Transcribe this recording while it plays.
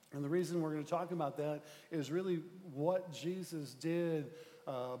And the reason we're going to talk about that is really what Jesus did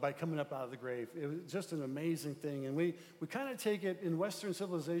by coming up out of the grave. It was just an amazing thing. And we kind of take it, in Western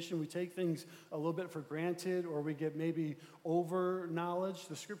civilization, we take things a little bit for granted, or we get maybe over knowledge.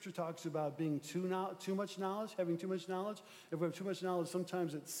 The scripture talks about being too much knowledge, having too much knowledge. If we have too much knowledge,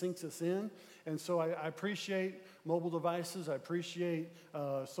 sometimes it sinks us in. And so I appreciate mobile devices. I appreciate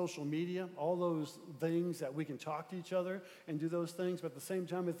social media, all those things that we can talk to each other and do those things. But at the same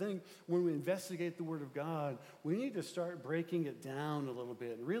time, I think when we investigate the Word of God, we need to start breaking it down a little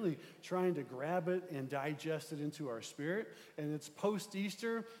bit and really trying to grab it and digest it into our spirit. And it's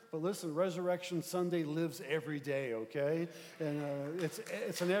post-Easter, but listen, Resurrection Sunday lives every day, okay? And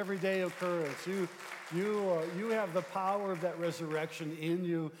it's an everyday occurrence. You have the power of that resurrection in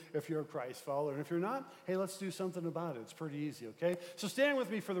you if you're a Christ follower. And if you're not, hey, let's do something about it. It's pretty easy, okay? So stand with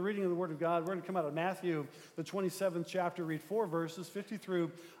me for the reading of the Word of God. We're going to come out of Matthew, the 27th chapter, read 4 verses, 50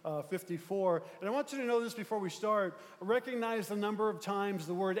 through 54. And I want you to know this before we start. Recognize the number of times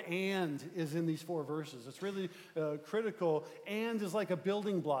the word "and" is in these 4 verses. It's really critical. And is like a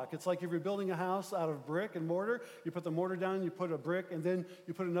building block. It's like if you're building a house out of brick and mortar, you put the mortar down, you put a brick, and then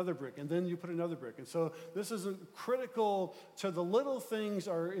you put another brick, and then you put another brick. And so this is critical to the little things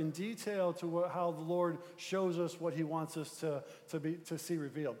are in detail to how the Lord shows us what he wants us to see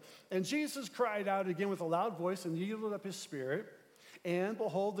revealed. And Jesus cried out again with a loud voice and yielded up his spirit. And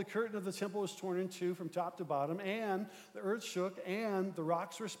behold, the curtain of the temple was torn in two from top to bottom, and the earth shook, and the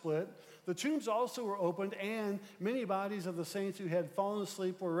rocks were split. The tombs also were opened, and many bodies of the saints who had fallen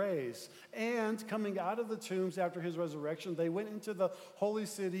asleep were raised. And coming out of the tombs after his resurrection, they went into the holy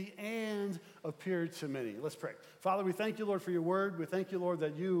city and appeared to many. Let's pray. Father, we thank you, Lord, for your word. We thank you, Lord,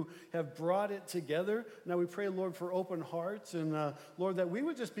 that you have brought it together. Now we pray, Lord, for open hearts, and Lord, that we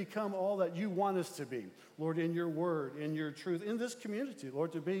would just become all that you want us to be, Lord, in your word, in your truth, in this community,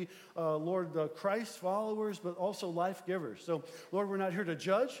 Lord, to be, Lord, Christ followers, but also life givers. So, Lord, we're not here to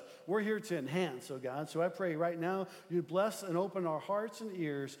judge. We're here to enhance, oh God. So I pray right now you bless and open our hearts and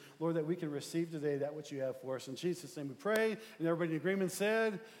ears, Lord, that we can receive today that which you have for us. In Jesus' name we pray. And everybody in agreement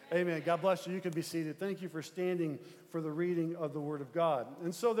said, amen. God bless you. You can be seated. Thank you for standing for the reading of the Word of God.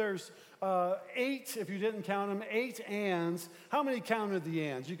 And so there's 8, if you didn't count them, 8 ands. How many counted the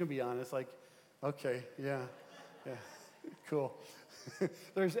ands? You can be honest. Like, okay, yeah, cool.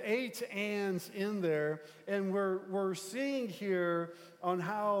 There's 8 ands in there, and we're seeing here on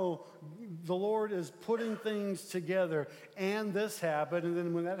how the Lord is putting things together. And this happened, and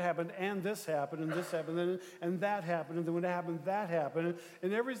then when that happened, and this happened, and this happened, and that happened, and then when it happened, that happened.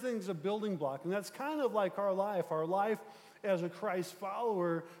 And everything's a building block. And that's kind of like our life. Our life as a Christ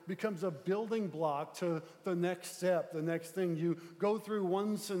follower becomes a building block to the next step, the next thing. You go through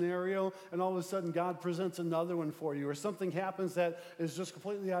one scenario, and all of a sudden God presents another one for you, or something happens that is just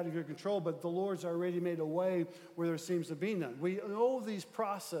completely out of your control, but the Lord's already made a way where there seems to be none. We know these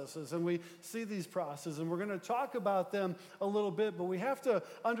processes, and we see these processes, and we're going to talk about them a little bit, but we have to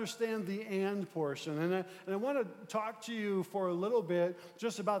understand the "and" portion. And I want to talk to you for a little bit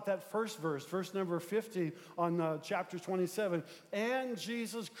just about that first verse number 50 on chapter 27. And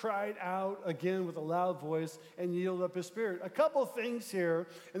Jesus cried out again with a loud voice and yielded up his spirit. A couple things here,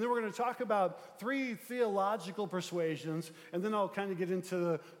 and then we're going to talk about 3 theological persuasions, and then I'll kind of get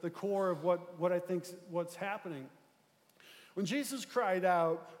into the core of what I think what's happening. When Jesus cried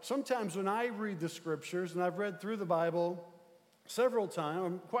out, sometimes when I read the scriptures, and I've read through the Bible several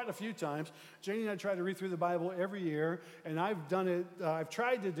times, quite a few times. Janie and I try to read through the Bible every year, and I've done it, I've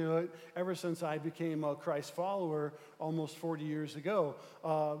tried to do it ever since I became a Christ follower almost 40 years ago.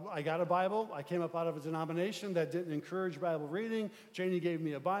 I got a Bible. I came up out of a denomination that didn't encourage Bible reading. Janie gave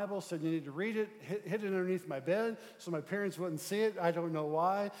me a Bible, said you need to read it, hid it underneath my bed so my parents wouldn't see it. I don't know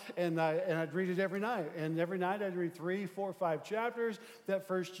why. And I'd read it every night. And every night I'd read 3, 4, 5 chapters that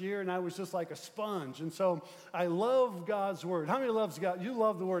first year, and I was just like a sponge. And so I love God's Word. How many loves God? You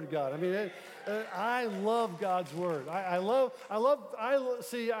love the Word of God. I mean, I love God's Word. I want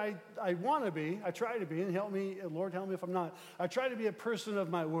to be, I try to be, and help me, Lord, help me if I'm not. I try to be a person of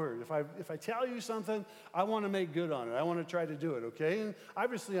my word. If I tell you something, I want to make good on it. I want to try to do it, okay? And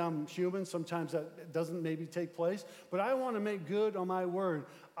obviously I'm human. Sometimes that doesn't maybe take place, but I want to make good on my word.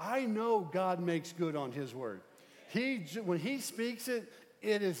 I know God makes good on his word. When he speaks it,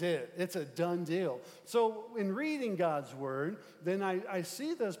 it is it. It's a done deal. So in reading God's word, then I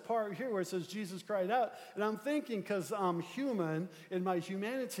see this part here where it says Jesus cried out. And I'm thinking, because I'm human, in my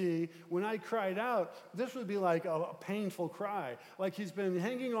humanity, when I cried out, this would be like a painful cry. Like he's been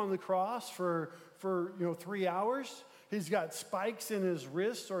hanging on the cross for 3 hours. He's got spikes in his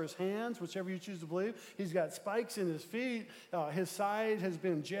wrists or his hands, whichever you choose to believe. He's got spikes in his feet. His side has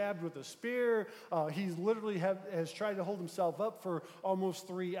been jabbed with a spear. He's literally has tried to hold himself up for almost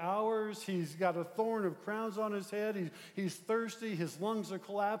 3 hours. He's got a thorn of crowns on his head. He's thirsty. His lungs are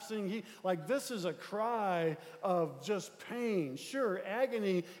collapsing. This is a cry of just pain, sure,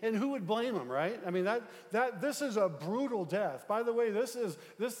 agony, and who would blame him, right? I mean, this is a brutal death. By the way,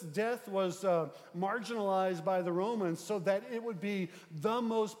 this death was marginalized by the Romans so that it would be the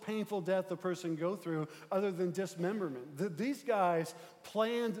most painful death a person go through other than dismemberment. These guys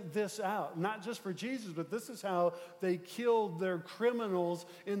planned this out, not just for Jesus, but this is how they killed their criminals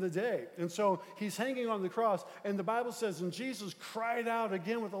in the day. And so he's hanging on the cross, and the Bible says, and Jesus cried out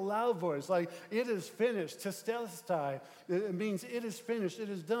again with a loud voice, like, it is finished, testelestai. It means it is finished, it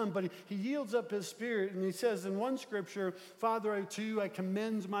is done. But he yields up his spirit, and he says in one scripture, Father, to you I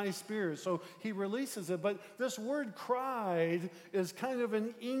commend my spirit. So he releases it. But this word cried is kind of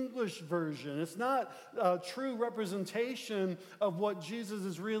an English version. It's not a true representation of what Jesus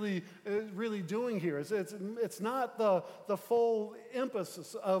is really doing here. It's not the full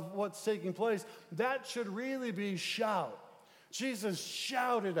emphasis of what's taking place. That should really be shout. Jesus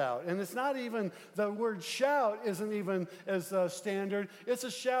shouted out. And it's not even, the word shout isn't even as standard. It's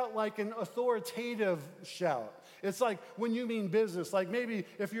a shout like an authoritative shout. It's like when you mean business, like maybe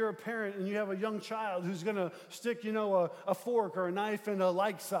if you're a parent and you have a young child who's going to stick, a fork or a knife in a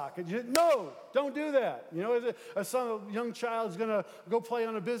light socket. No, don't do that. Some young child's going to go play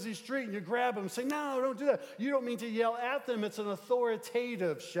on a busy street and you grab them and say, no, don't do that. You don't mean to yell at them. It's an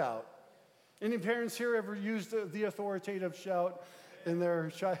authoritative shout. Any parents here ever used the authoritative shout in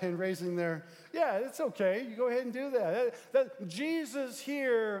raising their, yeah, it's okay. You go ahead and do that. Jesus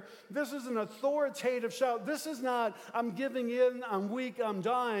here, this is an authoritative shout. This is not, I'm giving in, I'm weak, I'm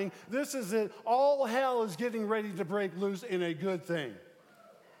dying. This is it. All hell is getting ready to break loose in a good thing.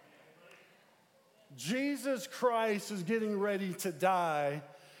 Jesus Christ is getting ready to die,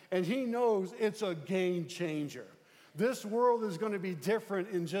 and he knows it's a game changer. This world is going to be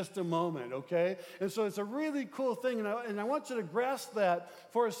different in just a moment, okay? And so it's a really cool thing, and I want you to grasp that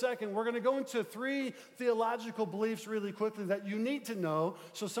for a second. We're going to go into 3 theological beliefs really quickly that you need to know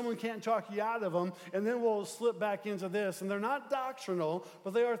so someone can't talk you out of them, and then we'll slip back into this. And they're not doctrinal,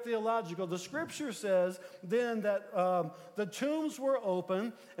 but they are theological. The scripture says then that the tombs were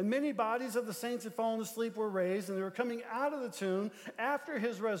open, and many bodies of the saints had fallen asleep were raised, and they were coming out of the tomb after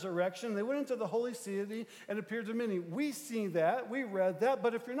his resurrection. They went into the holy city and appeared to many. We see that, we read that,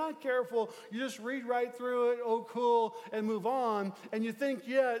 but if you're not careful, you just read right through it, oh cool, and move on, and you think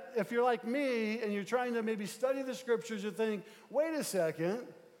yet, if you're like me, and you're trying to maybe study the scriptures, you think, wait a second,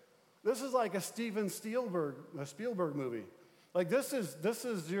 this is like a Steven Spielberg movie. Like this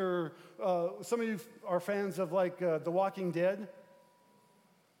is your, some of you are fans of like The Walking Dead?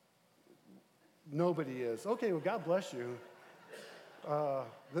 Nobody is. Okay, well, God bless you.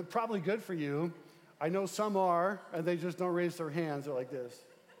 Probably good for you. I know some are, and they just don't raise their hands. They're like this.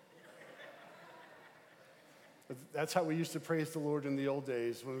 That's how we used to praise the Lord in the old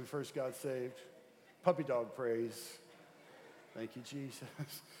days when we first got saved. Puppy dog praise. Thank you, Jesus.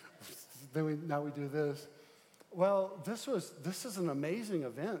 Now we do this. Well, this is an amazing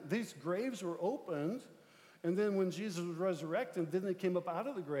event. These graves were opened. And then when Jesus was resurrected, then they came up out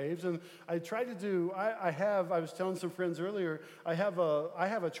of the graves. And I tried to do, I was telling some friends earlier, I have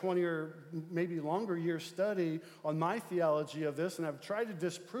a 20 or maybe longer year study on my theology of this, and I've tried to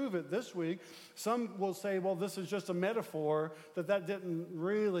disprove it this week. Some will say, well, this is just a metaphor, that didn't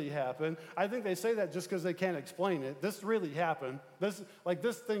really happen. I think they say that just because they can't explain it. This really happened. This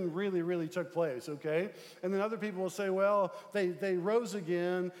thing really, really took place, okay? And then other people will say, well, they rose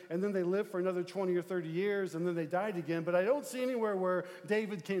again, and then they lived for another 20 or 30 years, and then they died again. But I don't see anywhere where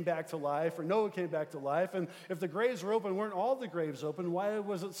David came back to life or Noah came back to life. And if the graves were open, weren't all the graves open? Why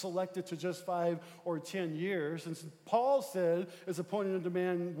was it selected to just 5 or 10 years? And Paul said it's appointed unto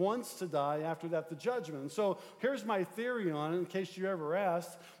man once to die, after that the judgment. So here's my theory on it, in case you ever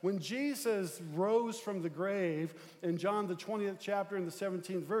asked. When Jesus rose from the grave in John the 20th chapter and the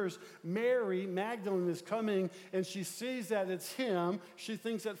 17th verse, Mary Magdalene is coming, and she sees that it's him. She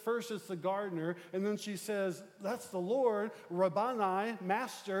thinks at first it's the gardener, and then she says, that's the Lord, Rabboni,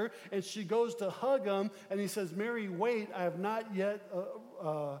 Master, and she goes to hug him, and he says, Mary, wait, I have not yet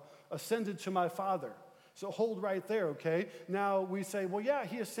ascended to my Father. So hold right there, okay? Now we say, well, yeah,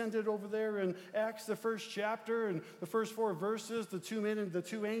 he ascended over there in Acts, the first chapter, and the first 4 verses. The 2 men and the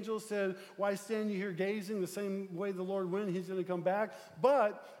 2 angels said, why stand you here gazing? The same way the Lord went, he's going to come back.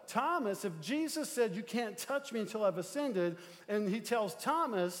 But Thomas, if Jesus said, you can't touch me until I've ascended, and he tells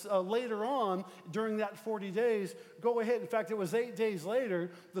Thomas later on during that 40 days, go ahead. In fact, it was 8 days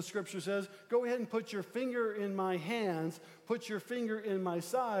later, the scripture says, go ahead and put your finger in my hands, put your finger in my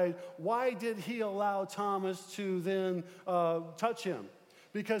side. Why did he allow Thomas to then touch him?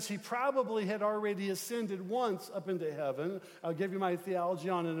 Because he probably had already ascended once up into heaven. I'll give you my theology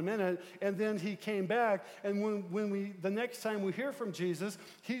on in a minute. And then he came back, and the next time we hear from Jesus,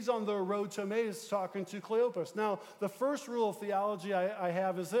 he's on the road to Emmaus talking to Cleopas. Now, the first rule of theology I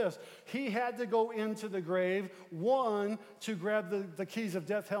have is this. He had to go into the grave, one, to grab the keys of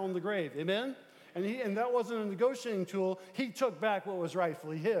death, hell, and the grave. Amen? And that wasn't a negotiating tool. He took back what was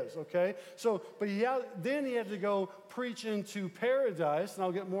rightfully his, okay? So, but then he had to go preach into paradise, and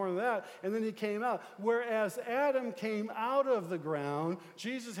I'll get more of that, and then he came out. Whereas Adam came out of the ground,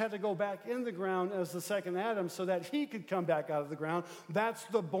 Jesus had to go back in the ground as the second Adam so that he could come back out of the ground. That's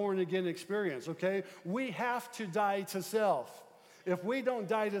the born-again experience, okay? We have to die to self. If we don't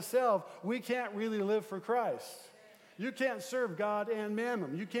die to self, we can't really live for Christ. You can't serve God and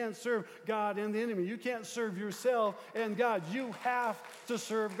mammon. You can't serve God and the enemy. You can't serve yourself and God. You have to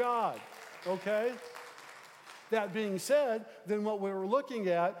serve God, okay? That being said, then what we were looking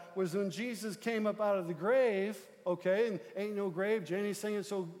at was when Jesus came up out of the grave, okay, and ain't no grave. Jenny's singing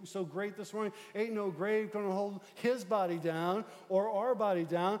so great this morning. Ain't no grave going to hold his body down or our body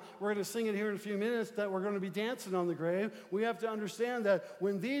down. We're going to sing it here in a few minutes that we're going to be dancing on the grave. We have to understand that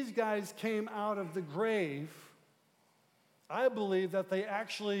when these guys came out of the grave, I believe that they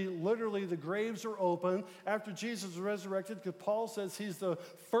actually, literally, the graves are open after Jesus was resurrected, because Paul says he's the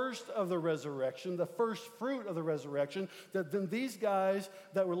first of the resurrection, the first fruit of the resurrection, that then these guys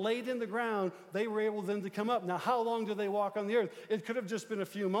that were laid in the ground, they were able then to come up. Now, how long did they walk on the earth? It could have just been a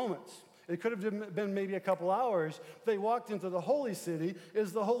few moments. It could have been maybe a couple hours. They walked into the holy city.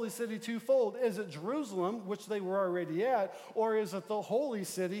 Is the holy city twofold? Is it Jerusalem, which they were already at, or is it the holy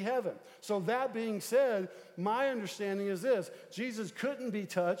city, heaven? So that being said, my understanding is this. Jesus couldn't be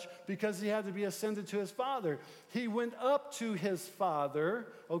touched because he had to be ascended to his Father. He went up to his Father,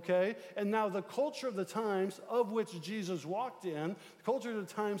 okay? And now the culture of the times of which Jesus walked in, the culture of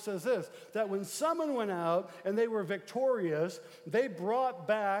the time says this, that when someone went out and they were victorious, they brought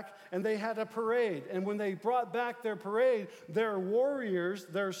back and they had a parade. And when they brought back their parade, their warriors,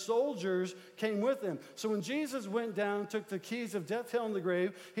 their soldiers came with them. So when Jesus went down, took the keys of death, hell, and the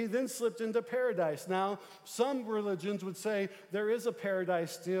grave, he then slipped into paradise. Now, some religions would say there is a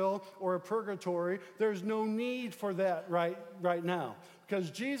paradise still or a purgatory. There's no need for that right now,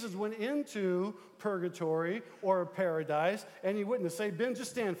 because Jesus went into purgatory or paradise, and he wouldn't say, Ben, just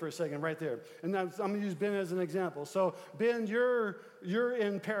stand for a second right there. And now I'm going to use Ben as an example. So, Ben, you're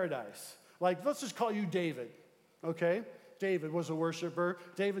in paradise. Like, let's just call you David, okay? David was a worshiper.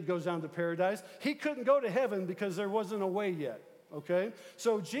 David goes down to paradise. He couldn't go to heaven because there wasn't a way yet, okay?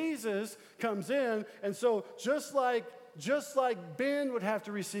 So Jesus comes in, and so just like Ben would have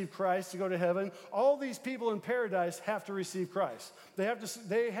to receive Christ to go to heaven, all these people in paradise have to receive Christ. They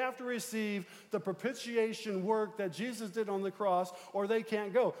have to receive the propitiation work that Jesus did on the cross, or they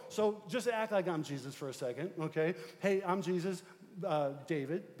can't go. So just act like I'm Jesus for a second, okay? Hey, I'm Jesus.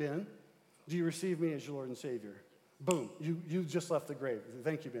 David, Ben, do you receive me as your Lord and Savior? Boom, you just left the grave.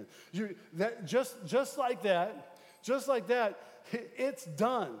 Thank you, Ben. Just like that, it's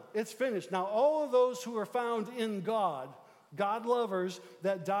done. It's finished. Now, all of those who are found in God lovers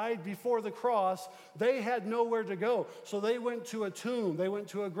that died before the cross, they had nowhere to go. So they went to a tomb. They went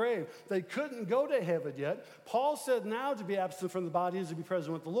to a grave. They couldn't go to heaven yet. Paul said now to be absent from the body is to be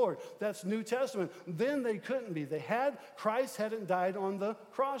present with the Lord. That's New Testament. Then they couldn't be. Christ hadn't died on the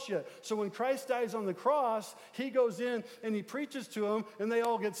cross yet. So when Christ dies on the cross, he goes in and he preaches to them, and they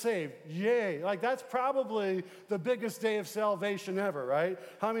all get saved. Yay. Like, that's probably the biggest day of salvation ever, right?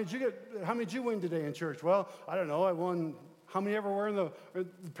 How many did you win today in church? Well, I don't know. I won. How many ever were in the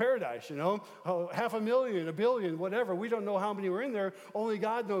paradise, 500,000, 1 billion, whatever. We don't know how many were in there. Only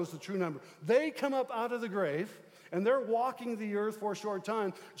God knows the true number. They come up out of the grave, and they're walking the earth for a short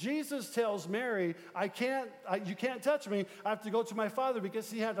time. Jesus tells Mary, you can't touch me. I have to go to my Father, because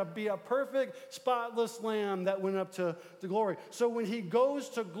he had to be a perfect, spotless lamb that went up to glory. So when he goes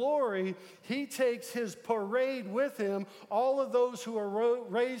to glory, he takes his parade with him. All of those who are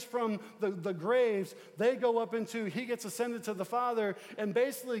raised from the graves, they go up he gets ascended to the Father, and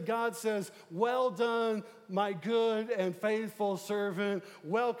basically God says, well done, my good and faithful servant.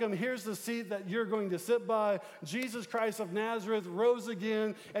 Welcome. Here's the seat that you're going to sit by. Jesus Christ of Nazareth rose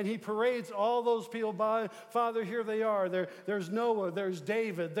again, and he parades all those people by. Father, here they are. There's Noah. There's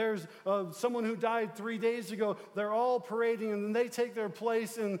David. There's someone who died 3 days ago. They're all parading, and then they take their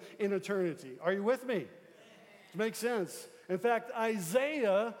place in eternity. Are you with me? It makes sense. In fact,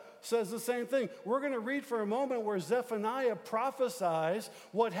 Isaiah says the same thing. We're going to read for a moment where Zephaniah prophesies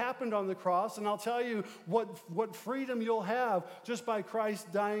what happened on the cross, and I'll tell you what freedom you'll have just by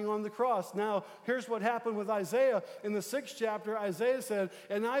Christ dying on the cross. Now, here's what happened with Isaiah. In the 6th chapter, Isaiah said,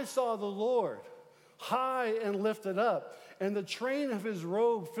 "And I saw the Lord high and lifted up, and the train of his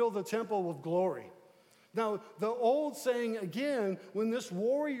robe filled the temple with glory." Now, the old saying again, when this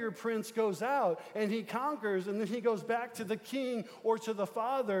warrior prince goes out and he conquers and then he goes back to the king or to the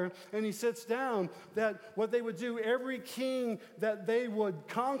father and he sits down, that what they would do, every king that they would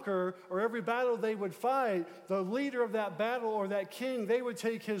conquer or every battle they would fight, the leader of that battle or that king, they would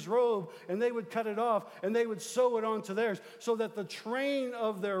take his robe and they would cut it off and they would sew it onto theirs so that the train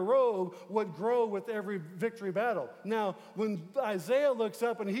of their robe would grow with every victory battle. Now, when Isaiah looks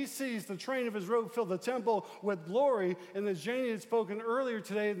up and he sees the train of his robe fill the temple with glory, and as Janie had spoken earlier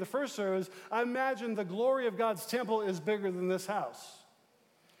today in the first service, I imagine the glory of God's temple is bigger than this house.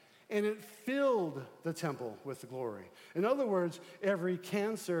 And it filled the temple with the glory. In other words, every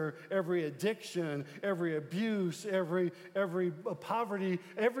cancer, every addiction, every abuse, every poverty,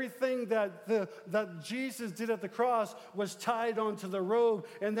 everything that Jesus did at the cross was tied onto the robe,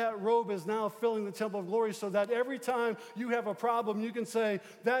 and that robe is now filling the temple of glory so that every time you have a problem, you can say,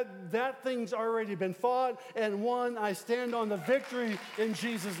 that thing's already been fought and won. I stand on the victory in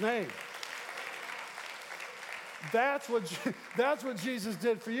Jesus' name. That's what Jesus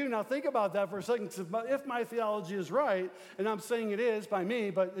did for you. Now think about that for a second. If my theology is right, and I'm saying it is by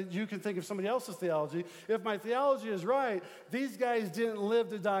me, but you can think of somebody else's theology. If my theology is right, these guys didn't live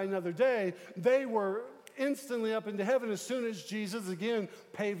to die another day. They were instantly up into heaven as soon as Jesus again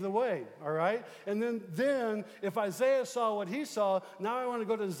paved the way, all right? And then if Isaiah saw what he saw, now I want to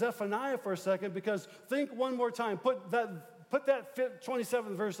go to Zephaniah for a second, because think one more time. Put that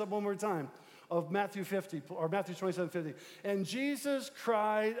 27th verse up one more time. Of Matthew 50, or Matthew 27:50. And Jesus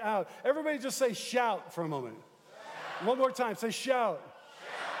cried out. Everybody just say shout for a moment. Shout. One more time, say shout.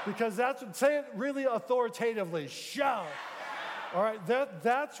 Shout. Because say it really authoritatively, shout. All right,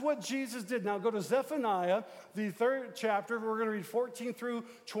 that's what Jesus did. Now go to Zephaniah, the 3rd chapter. We're going to read 14 through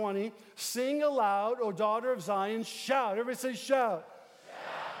 20. Sing aloud, O daughter of Zion, shout. Everybody say shout.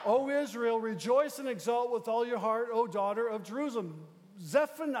 O Israel, rejoice and exult with all your heart, O daughter of Jerusalem.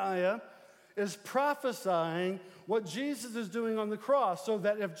 Zephaniah is prophesying what Jesus is doing on the cross, so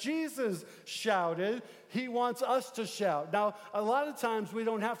that if Jesus shouted, he wants us to shout. Now, a lot of times we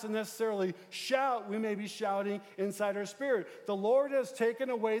don't have to necessarily shout. We may be shouting inside our spirit. The Lord has taken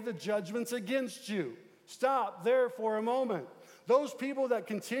away the judgments against you. Stop there for a moment. Those people that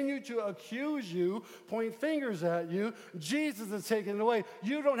continue to accuse you, point fingers at you, Jesus has taken it away.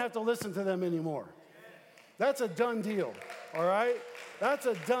 You don't have to listen to them anymore. That's a done deal, all right? That's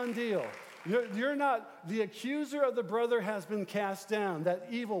a done deal. You're not, the accuser of the brother has been cast down, that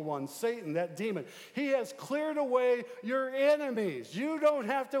evil one, Satan, that demon. He has cleared away your enemies. You don't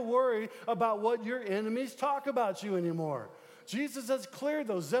have to worry about what your enemies talk about you anymore. Jesus has cleared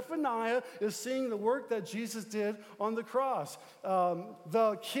those. Zephaniah is seeing the work that Jesus did on the cross.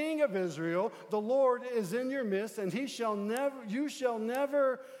 The King of Israel, the Lord, is in your midst, and you shall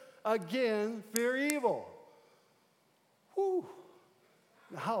never again fear evil. Whew.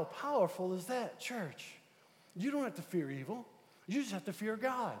 How powerful is that, church? You don't have to fear evil. You just have to fear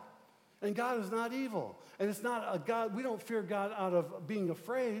God. And God is not evil. And it's not a God, we don't fear God out of being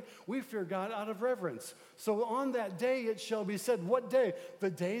afraid. We fear God out of reverence. So on that day it shall be said, what day?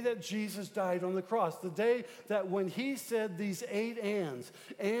 The day that Jesus died on the cross. The day that when he said these 8 ands,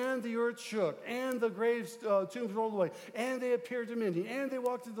 and the earth shook, and the graves, tombs rolled away, and they appeared to many, and they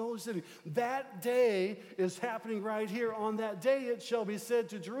walked into the holy city. That day is happening right here. On that day it shall be said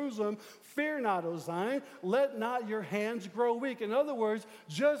to Jerusalem, fear not, O Zion, let not your hands grow weak. In other words,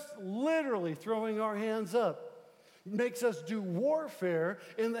 just literally throwing our hands up makes us do warfare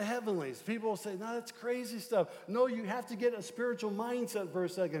in the heavenlies. People will say, no, that's crazy stuff. No, you have to get a spiritual mindset for a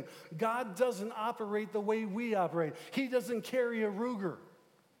second. God doesn't operate the way we operate. He doesn't carry a Ruger.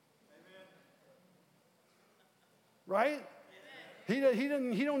 Amen. Right? Amen.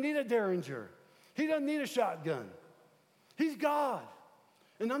 He don't need a Derringer. He doesn't need a shotgun. He's God.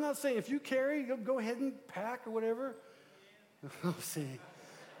 And I'm not saying if you carry, go ahead and pack or whatever. Oh, see,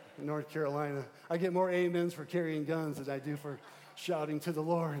 in North Carolina, I get more amens for carrying guns than I do for shouting to the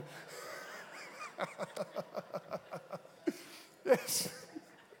Lord. Yes.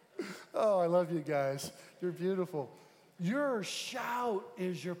 Oh, I love you guys. You're beautiful. Your shout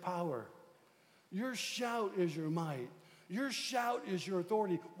is your power. Your shout is your might. Your shout is your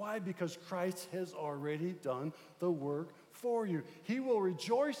authority. Why? Because Christ has already done the work for you. He will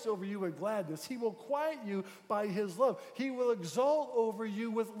rejoice over you with gladness. He will quiet you by his love. He will exult over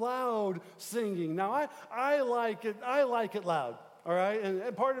you with loud singing. Now, I like it loud, all right?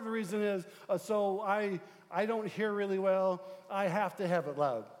 And part of the reason is so I don't hear really well. I have to have it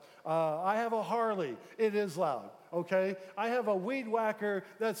loud. I have a Harley. It is loud, okay? I have a weed whacker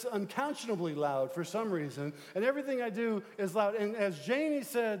that's unconscionably loud for some reason, and everything I do is loud. And as Janie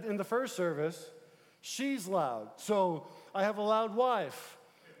said in the first service, she's loud. So I have a loud wife.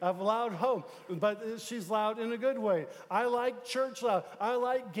 I have a loud home, but she's loud in a good way. I like church loud. I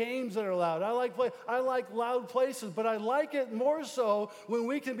like games that are loud. I like loud places, but I like it more so when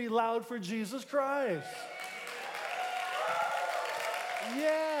we can be loud for Jesus Christ.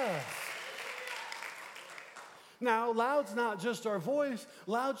 Yes. Now, loud's not just our voice.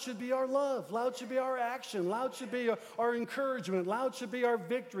 Loud should be our love. Loud should be our action. Loud should be our encouragement. Loud should be our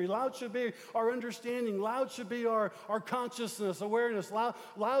victory. Loud should be our understanding. Loud should be our consciousness, awareness.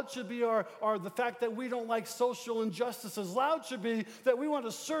 Loud should be the fact that we don't like social injustices. Loud should be that we want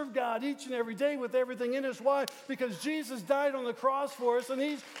to serve God each and every day with everything in us. Why? Because Jesus died on the cross for us, and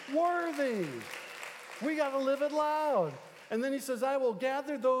he's worthy. We got to live it loud. And then he says, I will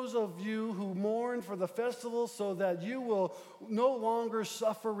gather those of you who mourn for the festival so that you will no longer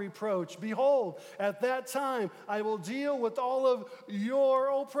suffer reproach. Behold, at that time I will deal with all of your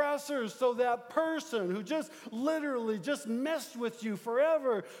oppressors. So that person who just literally just messed with you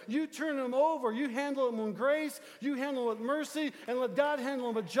forever, you turn him over. You handle him with grace. You handle him with mercy. And let God handle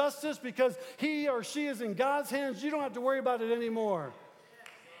him with justice, because he or she is in God's hands. You don't have to worry about it anymore.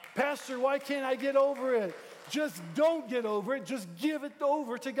 Pastor, why can't I get over it? Just don't get over it. Just give it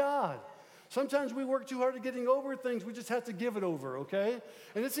over to God. Sometimes we work too hard at getting over things. We just have to give it over, okay?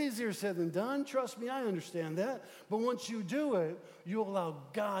 And it's easier said than done. Trust me, I understand that. But once you do it, you allow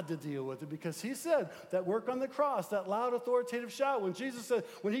God to deal with it, because he said that work on the cross, that loud authoritative shout, when Jesus said,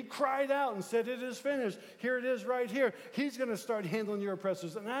 when he cried out and said, it is finished, here it is right here, he's going to start handling your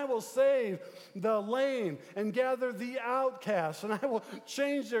oppressors. And I will save the lame and gather the outcasts, and I will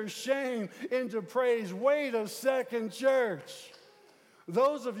change their shame into praise. Wait a second, church.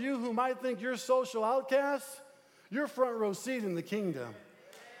 Those of you who might think you're social outcasts, you're front row seat in the kingdom.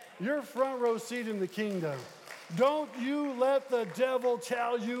 You're front row seat in the kingdom. Don't you let the devil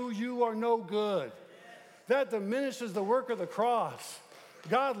tell you you are no good. That diminishes the work of the cross.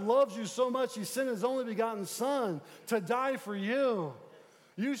 God loves you so much, he sent his only begotten Son to die for you.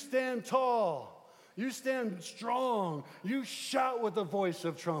 You stand tall. You stand strong. You shout with the voice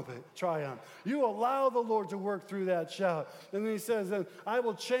of triumph. You allow the Lord to work through that shout. And then he says, and I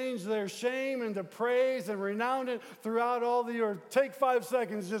will change their shame into praise and renown it throughout all the earth. Take 5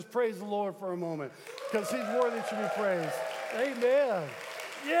 seconds, just praise the Lord for a moment, because he's worthy to be praised. Amen.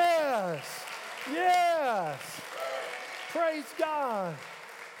 Yes. Yes. Praise God.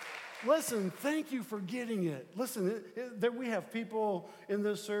 Listen, thank you for getting it. Listen, we have people in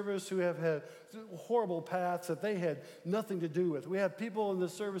this service who have had horrible paths that they had nothing to do with. We have people in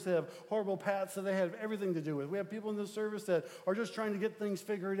this service that have horrible paths that they have everything to do with. We have people in this service that are just trying to get things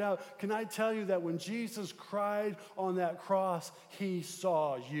figured out. Can I tell you that when Jesus cried on that cross, he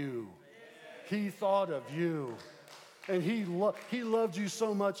saw you. He thought of you. And he loved you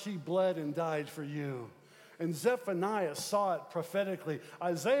so much, he bled and died for you. And Zephaniah saw it prophetically.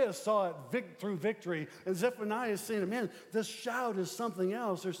 Isaiah saw it through victory. And Zephaniah is saying, man, this shout is something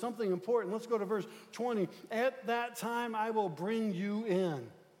else. There's something important. Let's go to verse 20. At that time, I will bring you in.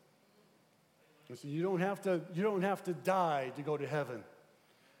 So you don't have to die to go to heaven.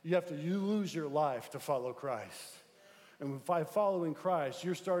 You lose your life to follow Christ. And by following Christ,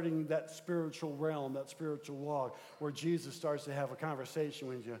 you're starting that spiritual realm, that spiritual walk, where Jesus starts to have a conversation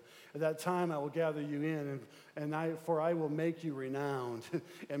with you. At that time, I will gather you in, and I will make you renowned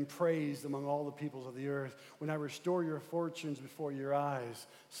and praised among all the peoples of the earth, when I restore your fortunes before your eyes,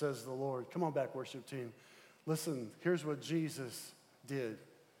 says the Lord. Come on back, worship team. Listen, here's what Jesus did.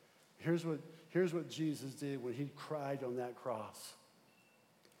 Here's what Jesus did when he cried on that cross.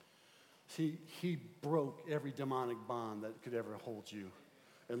 He broke every demonic bond that could ever hold you,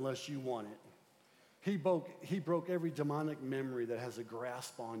 unless you want it. He broke every demonic memory that has a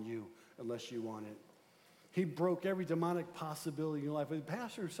grasp on you, unless you want it. He broke every demonic possibility in your life.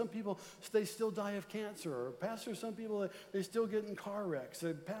 Pastor, some people, they still die of cancer. Or Pastor, some people, they still get in car wrecks.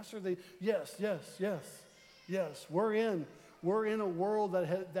 Pastor, yes. We're in a world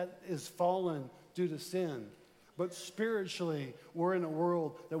that is fallen due to sin. But spiritually, we're in a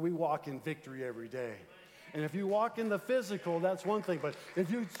world that we walk in victory every day. And if you walk in the physical, that's one thing. But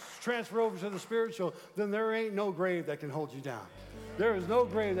if you transfer over to the spiritual, then there ain't no grave that can hold you down. There is no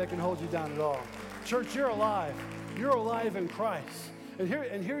grave that can hold you down at all. Church, you're alive. You're alive in Christ. And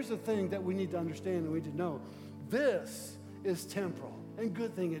here's the thing that we need to understand and we need to know. This is temporal, and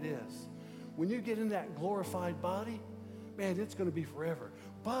good thing it is. When you get in that glorified body, man, it's going to be forever.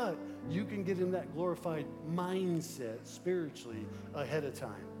 But you can get in that glorified mindset spiritually ahead of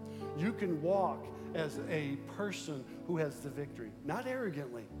time. You can walk as a person who has the victory, not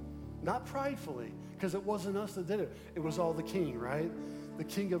arrogantly, not pridefully, because it wasn't us that did it. It was all the King, right? The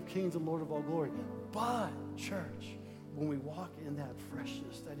King of kings and Lord of all glory. But, church, when we walk in that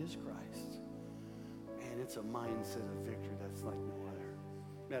freshness that is Christ, man, it's a mindset of victory that's like no other.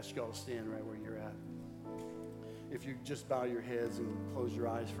 I'm ask you all to stand right where you're at. If you just bow your heads and close your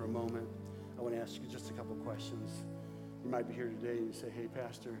eyes for a moment, I want to ask you just a couple questions. You might be here today and you say, hey,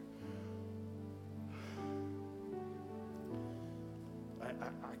 Pastor,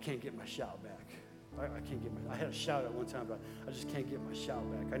 I can't get my shout back. I can't get I had a shout at one time, but I just can't get my shout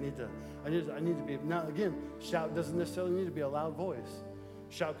back. I need to be, now again, shout doesn't necessarily need to be a loud voice.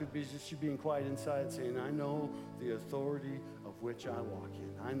 Shout could be just you being quiet inside saying, I know the authority of which I walk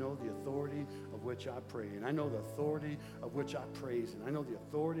in. I know the authority of which I pray. And I know the authority of which I praise. And I know the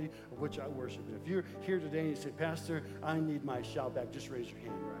authority of which I worship. And if you're here today and you say, Pastor, I need my shout back, just raise your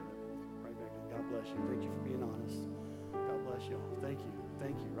hand right back. God bless you. Thank you for being honest. God bless you all. Thank you.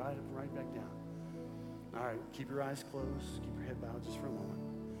 Thank you. Right back down. All right, keep your eyes closed. Keep your head bowed just for a moment.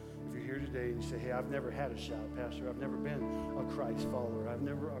 If you're here today and you say, hey, I've never had a shout, Pastor. I've never been a Christ follower. I've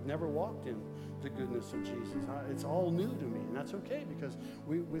never walked in the goodness of Jesus. It's all new to me, and that's okay because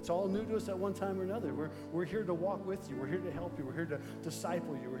it's all new to us at one time or another. We're here to walk with you. We're here to help you. We're here to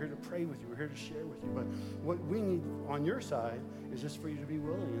disciple you. We're here to pray with you. We're here to share with you. But what we need on your side is just for you to be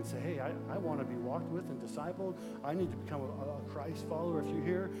willing and say, hey, I want to be walked with and discipled. I need to become a Christ follower. If you're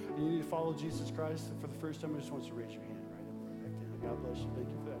here and you need to follow Jesus Christ for the first time, I just want you to raise your hand right back down. God bless you. Thank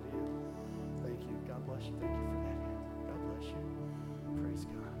you for that hand. Thank you. God bless you. Thank you for that hand. God bless you. Praise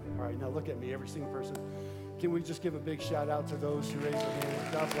God. All right, now look at me, every single person. Can we just give a big shout out to those who raised their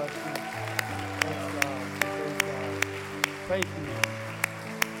hands? God bless you. Praise God. Praise God. Thank you.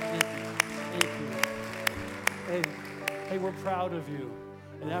 Thank you. Hey, we're proud of you.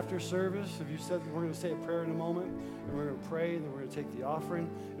 And after service, if you said, we're going to say a prayer in a moment, and we're going to pray, and then we're going to take the offering.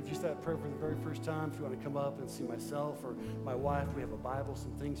 If you said that prayer for the very first time, if you want to come up and see myself or my wife, we have a Bible,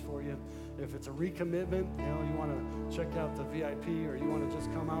 some things for you. If it's a recommitment, you want to check out the VIP, or you want to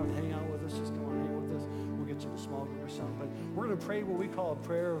just come out and hang out with us, just come on and hang with us. We'll get you in a small group or something. But we're going to pray what we call a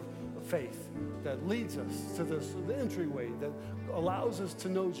prayer of faith that leads us to the entryway, that allows us to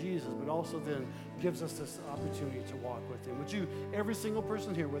know Jesus, but also then gives us this opportunity to walk with him. Would you, every single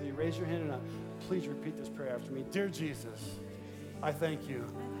person here, whether you raise your hand or not, please repeat this prayer after me. Dear Jesus, I thank you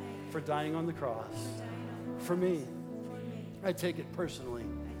for dying on the cross for me. I take it personally.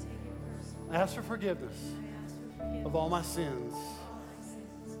 I ask for forgiveness of all my sins.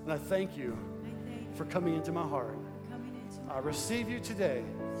 And I thank you for coming into my heart. I receive you today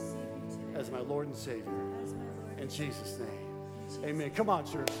as my Lord and Savior. In Jesus' name. Amen. Come on,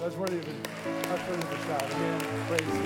 church. That's worthy of a shout. Amen. Praise